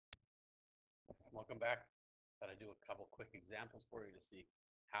Welcome back. Thought I'd do a couple quick examples for you to see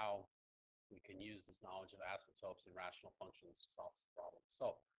how we can use this knowledge of asymptotes and rational functions to solve some problems.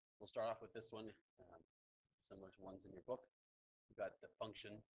 So we'll start off with this one, similar to ones in your book. We've got the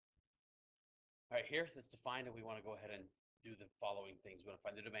function right here that's defined, and we want to go ahead and do the following things. We want to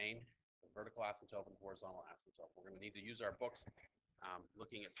find the domain, the vertical asymptote, and the horizontal asymptote. We're going to need to use our books.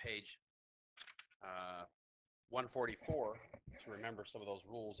 Looking at page 144 to remember some of those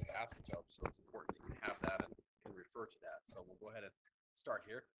rules of asymptotes. So it's important that you have that and can refer to that. So we'll go ahead and start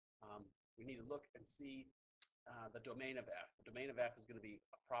here. We need to look and see the domain of f. The domain of f is going to be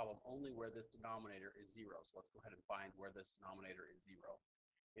a problem only where this denominator is 0. So let's go ahead and find where this denominator is 0.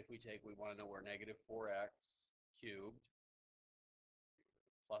 If we want to know where negative 4x cubed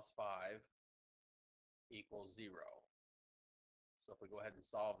plus 5 equals 0. So if we go ahead and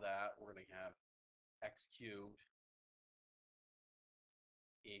solve that, we're going to have x cubed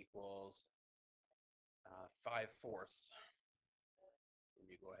equals 5/4. And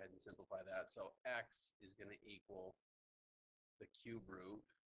you go ahead and simplify that. So x is going to equal the cube root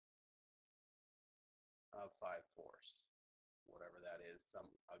of 5/4, whatever that is, some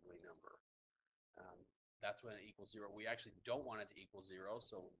ugly number. That's when it equals 0. We actually don't want it to equal 0,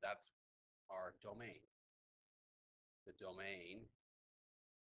 so that's our domain. The domain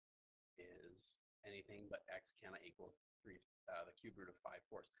is anything but x cannot equal the cube root of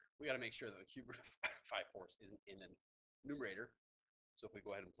 5/4. We got to make sure that the cube root of 5/4 isn't in the numerator. So if we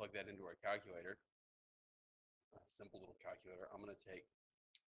go ahead and plug that into our calculator, a simple little calculator, I'm going to take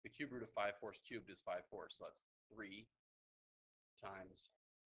the cube root of 5/4 cubed is 5/4. So that's 3 times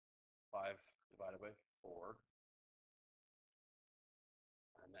 5 divided by 4.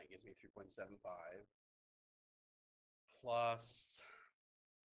 And that gives me 3.75 plus,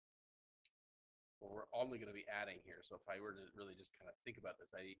 well, we're only going to be adding here. So if I were to really just kind of think about this,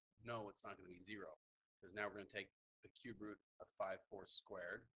 I know it's not going to be 0, because now we're going to take the cube root of 5/4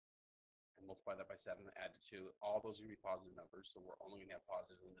 squared and multiply that by 7 and add to 2. All those are going to be positive numbers, so we're only going to have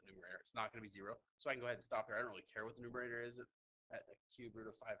positives in the numerator. It's not going to be 0, so I can go ahead and stop here. I don't really care what the numerator is at the cube root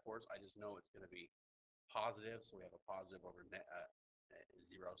of 5/4. I just know it's going to be positive, so we have a positive over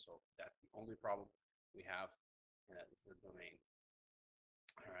 0, so that's the only problem we have, and that's the domain.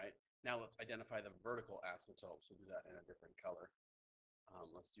 All right, now let's identify the vertical asymptote. So we'll do that in a different color.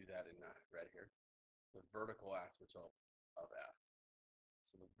 Let's do that in red here. The vertical asymptote of f.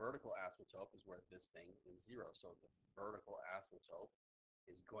 So the vertical asymptote is where this thing is 0. So the vertical asymptote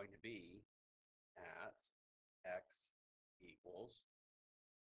is going to be at x equals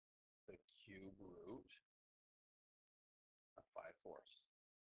the cube root of 5/4.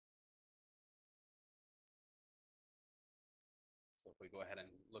 So if we go ahead and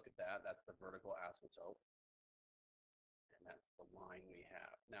look at that, that's the vertical asymptote. And that's the line we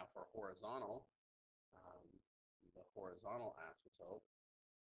have. Now for horizontal, the horizontal asymptote,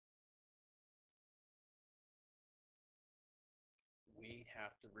 we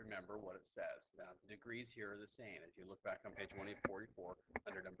have to remember what it says. Now, the degrees here are the same. If you look back on page 144,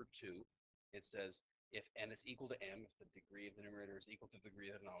 under number 2, it says if n is equal to m, if the degree of the numerator is equal to the degree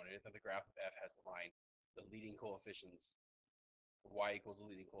of the denominator, then the graph of f has the line, the leading coefficients, y equals the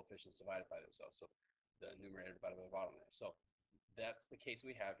leading coefficients divided by themselves. So the numerator divided by the bottom there. So that's the case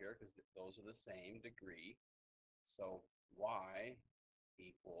we have here, because those are the same degree. So y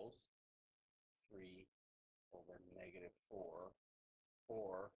equals 3 over negative 4,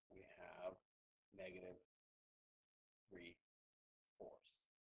 or we have negative 3/4.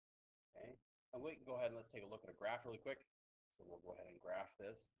 Okay, and we can go ahead and let's take a look at a graph really quick. So we'll go ahead and graph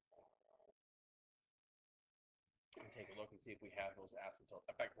this and take a look and see if we have those asymptotes.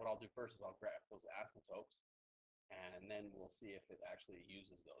 In fact, what I'll do first is I'll graph those asymptotes, and then we'll see if it actually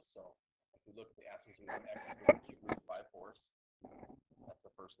uses those. So if we look at the asymptote of x equals the cube root of 5/4, that's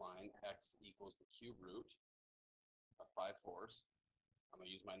the first line. X equals the cube root of 5/4. I'm going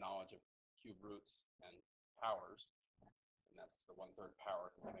to use my knowledge of cube roots and powers, and that's the 1/3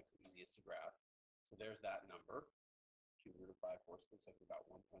 power because that makes it easiest to graph. So there's that number. Cube root of 5/4 looks like about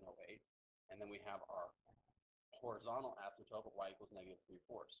 1.08. And then we have our horizontal asymptote of y equals negative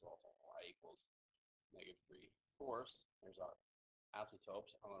 3/4. So also y equals negative 3/4. There's our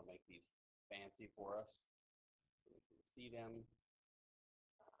asymptotes. I'm going to make these fancy for us so we can see them.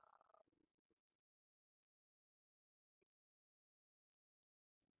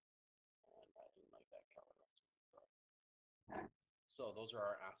 And I didn't like that color. So those are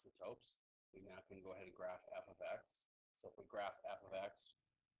our asymptotes. We now can go ahead and graph f of x. So if we graph f of x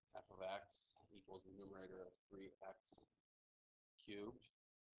equals the numerator of 3x cubed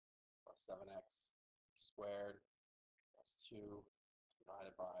plus 7x squared plus 2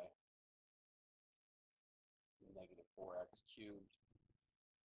 divided by 4x cubed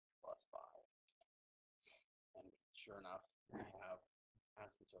plus 5. And sure enough, we have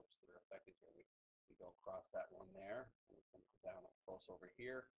asymptotes that are affected here. We go across that one there, and we come down close over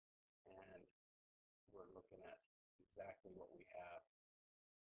here, and we're looking at exactly what we have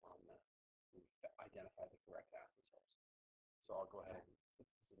on the, we've identified the correct asymptotes. So I'll go ahead and put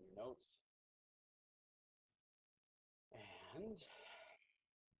this in your notes. And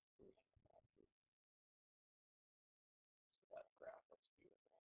so that graph looks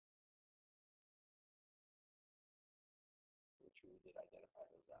beautiful. We truly did identify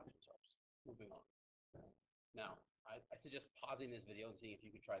those asymptotes. Moving on. Now, I suggest pausing this video and seeing if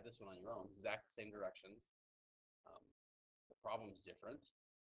you could try this one on your own. Exact same directions. The problem's different,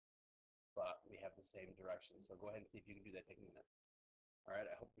 but we have the same directions. So go ahead and see if you can do that. Take a minute. All right,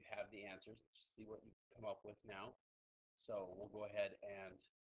 I hope you have the answers. Let's see what you come up with now. So we'll go ahead and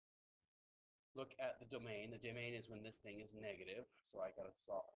look at the domain. The domain is when this thing is negative. So I got to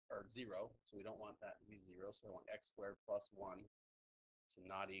solve, or 0. So we don't want that to be 0. So I want x squared plus 1 to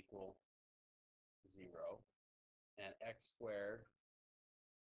not equal 0. And x squared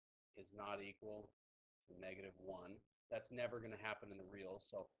is not equal to negative 1. That's never going to happen in the real.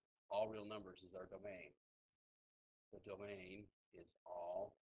 So all real numbers is our domain. The domain is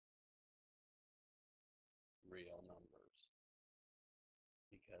all real numbers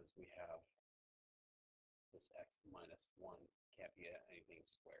because we have this x minus 1 can't be anything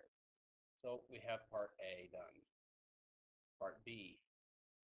squared. So we have part A done. Part B.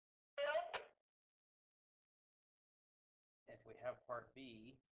 If we have part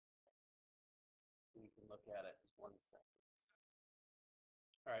B, we can look at it just 1 second.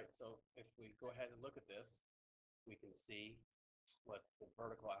 All right, so if we go ahead and look at this, we can see what the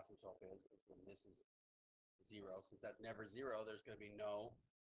vertical asymptote is when this is 0. Since that's never 0, there's going to be no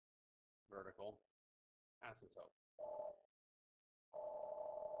vertical asymptote.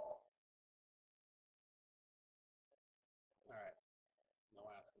 All right,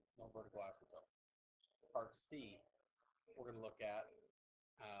 no vertical asymptote. Part C, we're going to look at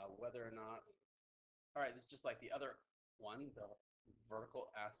whether or not. All right, it's just like the other one. The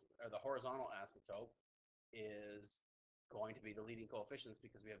horizontal asymptote is going to be the leading coefficients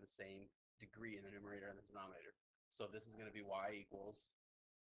because we have the same degree in the numerator and the denominator. So this is going to be y equals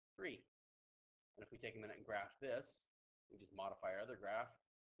 3. And if we take a minute and graph this, we just modify our other graph.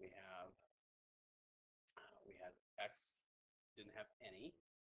 We had x didn't have any,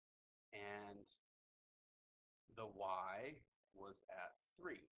 and the y was at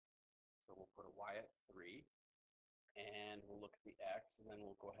 3. So we'll put a y at 3, and we'll look at the x, and then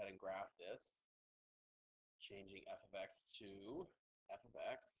we'll go ahead and graph this, changing f of x to f of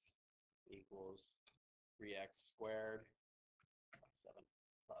x equals 3x squared plus 7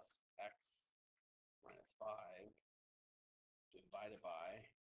 plus x minus 5 divided by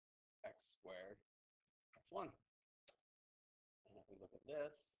x squared plus 1. And if we look at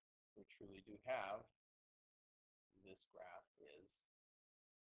this, we truly do have this graph is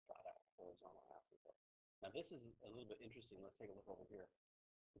got a horizontal asymptote. Now this is a little bit interesting. Let's take a look over here.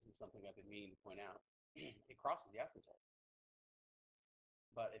 This is something I've been meaning to point out. It crosses the asymptote.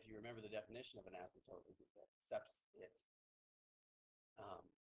 But if you remember the definition of an asymptote is it accepts it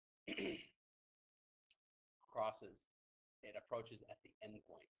crosses, it approaches at the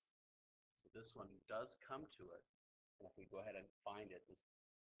endpoints. So this one does come to it. And if we go ahead and find it, this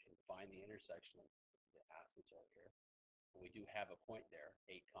can find the intersection of the asymptote here. And we do have a point there,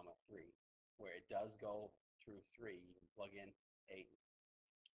 8, 3, where it does go through 3. You can plug in 8,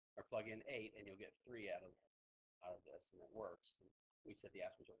 or plug in 8, and you'll get 3 out of this, and it works. And we said the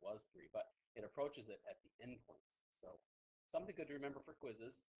asymptote was 3, but it approaches it at the endpoints. So something good to remember for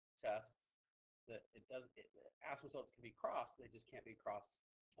quizzes, tests, that asymptotes can be crossed, they just can't be crossed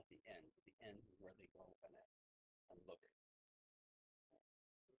at the ends. At the ends is where they go and look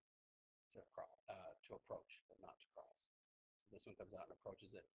to approach, but not to cross. So this one comes out and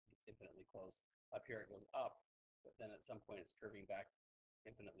approaches it, it's infinitely close. Up here it goes up, but then at some point it's curving back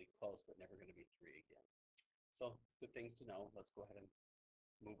infinitely close, but never going to be 3 again. So good things to know. Let's go ahead and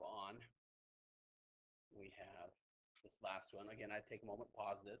move on. We have this last one. Again, I'd take a moment,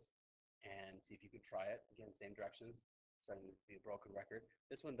 pause this, and see if you could try it. Again, same directions, starting to be a broken record.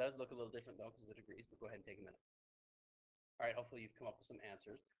 This one does look a little different though because of the degrees, but go ahead and take a minute. All right, hopefully you've come up with some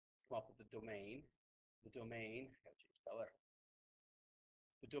answers. Let's come up with the domain. The domain, gotta change color.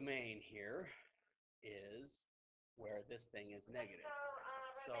 The domain here is where this thing is negative.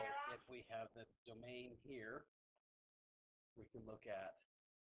 So if we have the domain here, we can look at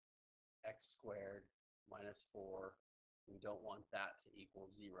x squared minus 4. We don't want that to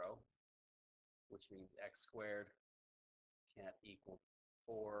equal 0, which means x squared can't equal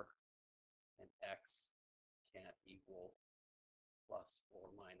 4, and x can't equal plus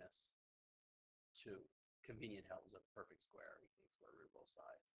or minus 2. Convenient helps a perfect square. We can square root of both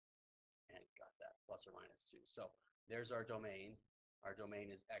sides. And got that, plus or minus 2. So there's our domain. Our domain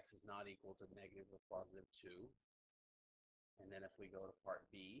is x is not equal to negative or positive 2. And then if we go to part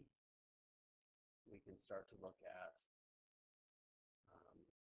B, we can start to look at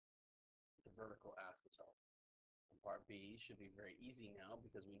the vertical asymptote. And part B should be very easy now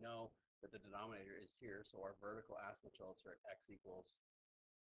because we know that the denominator is here, so our vertical asymptotes are at x equals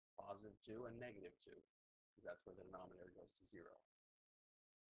positive 2 and negative 2, because that's where the denominator goes to 0.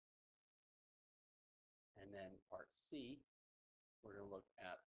 And then part C, we're going to look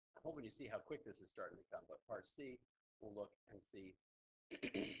at, I'm hoping you see how quick this is starting to come, but part C, we'll look and see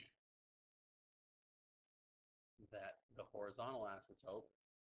that the horizontal asymptote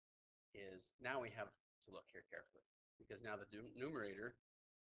is, now we have to look here carefully, because now the numerator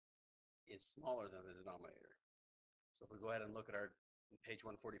is smaller than the denominator. So if we go ahead and look at our page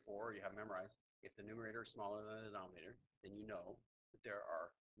 144, you have memorized, if the numerator is smaller than the denominator, then you know that there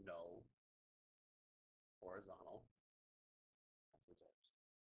are no horizontal asymptotes.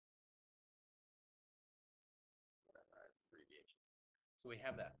 Whatever abbreviation. So we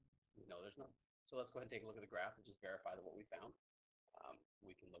have that. We know there's none. So let's go ahead and take a look at the graph and just verify that what we found.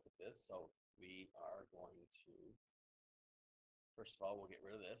 We can look at this. So we are going to, first of all, we'll get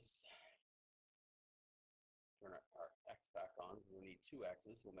rid of this. Turn our x back on. We'll need two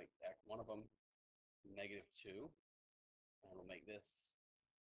x's. We'll make one of them negative 2. And we'll make this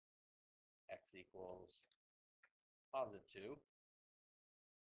x equals positive 2.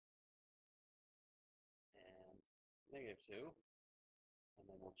 And negative 2. And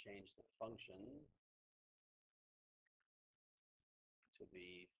then we'll change the function to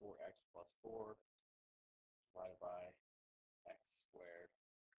be 4x plus 4 divided by x squared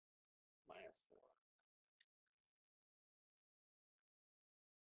minus 4.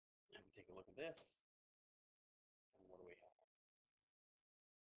 And we take a look at this, and what do we have?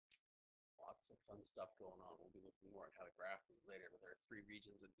 Lots of fun stuff going on. We'll be looking more at how to graph these later, but there are 3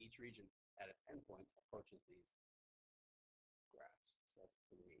 regions, and each region at its endpoints approaches these graphs. So that's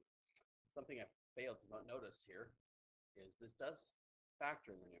pretty neat. Something I failed to notice here is this does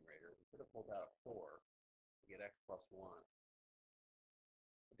factor in the numerator. We could have pulled out a 4 to get x plus 1.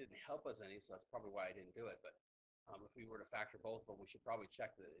 It didn't help us any, so that's probably why I didn't do it. But if we were to factor both, but we should probably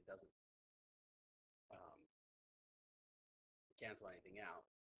check that it doesn't cancel anything out.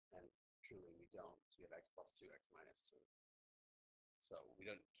 And truly we don't. So you have x plus 2, x minus 2. So we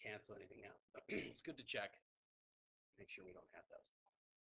don't cancel anything out. It's good to check. Make sure we don't have those.